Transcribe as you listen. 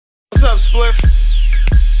What's up, Spliff?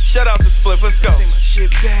 Shout out to Spliff, let's go. Say my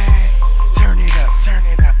shit bang, turn it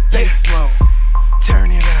up, lay slow, turn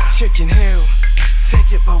it up. Chicken Hill, take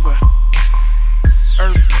it lower.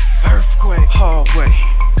 Earthquake, hallway.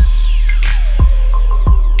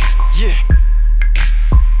 Yeah.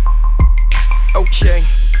 Okay.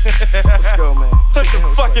 Let's go, man. Put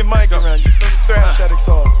the fucking mic around you. Thrash addicts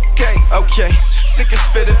all. Okay. Sick and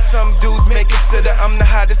spitter, some dudes may consider I'm the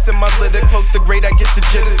hottest in my litter. Close to great, I get the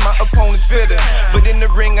jitters. My opponent's bitter, but in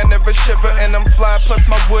the ring I never shiver, and I'm fly. Plus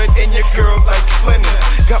my wood and your girl like splinters.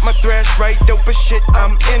 Got my thrash right, dope as shit,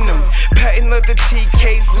 I'm in them. Patent leather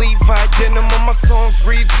TKs, Levi denim on my songs.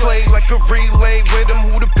 Replay like a relay with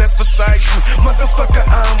them. Who the best besides you? Motherfucker,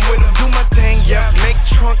 I'm with them. Do my thing, yeah. Make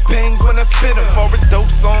trunk bangs when I spit them. Forest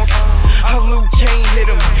dope songs, Halu can't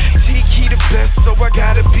hit them. Tiki the best, so I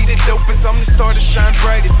gotta be the dopest. I'm the star to shine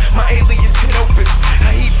brightest. My alias Canopus.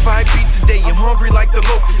 I eat 5 beats a day. I'm hungry like the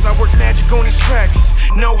locust. I work magic on these tracks.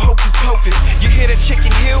 No hocus pocus. You hear that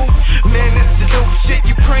Chicken Hill? Man, that's the dope shit.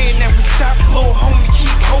 You praying that we stop? Little homie,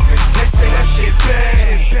 keep hoping. They say that shit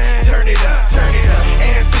bang. Turn it up.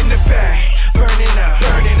 Amp in the back. Burning up.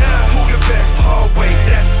 Who the best? Hallway,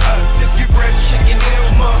 that's us. If you rap Chicken Hill,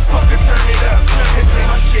 motherfucker, turn it up. And say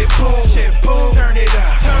my shit boom. Turn it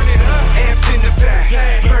up. Amp in the back.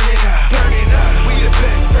 Burn it up. We the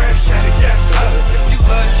best thrash addicts, that's us. If you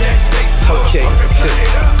love that bass, okay, turn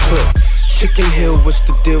it up. Chicken Hill, what's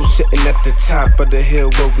the deal? Sitting at the top of the hill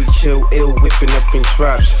where we chill, ill, whipping up in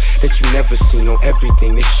drops that you never seen on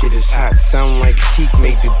everything. This shit is hot. Sound like Teak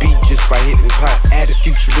made the beat just by hitting pots. Add a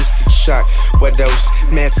futuristic shot. What else?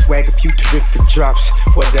 Mad swag, a few terrific drops.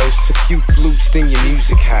 What else? A few flutes, then your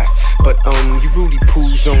music hot. But you Rudy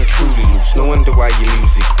Poohs on Fruity Loops. No wonder why your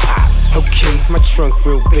music pop. Okay, my trunk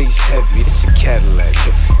real bass heavy. This a Cadillac.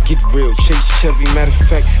 Get real, chase Chevy. Matter of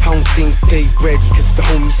fact, I don't think they ready. Cause the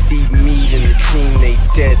homie Steve Meade and the team, they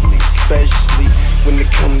deadly. Especially when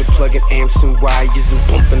it come to plugging amps and wires and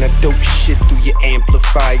bumping that dope shit through your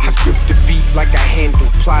amplifiers. I grip the beat like I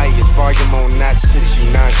handle pliers. Volume on notches,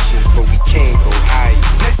 you nauseous, but we can't go higher.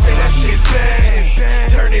 They say that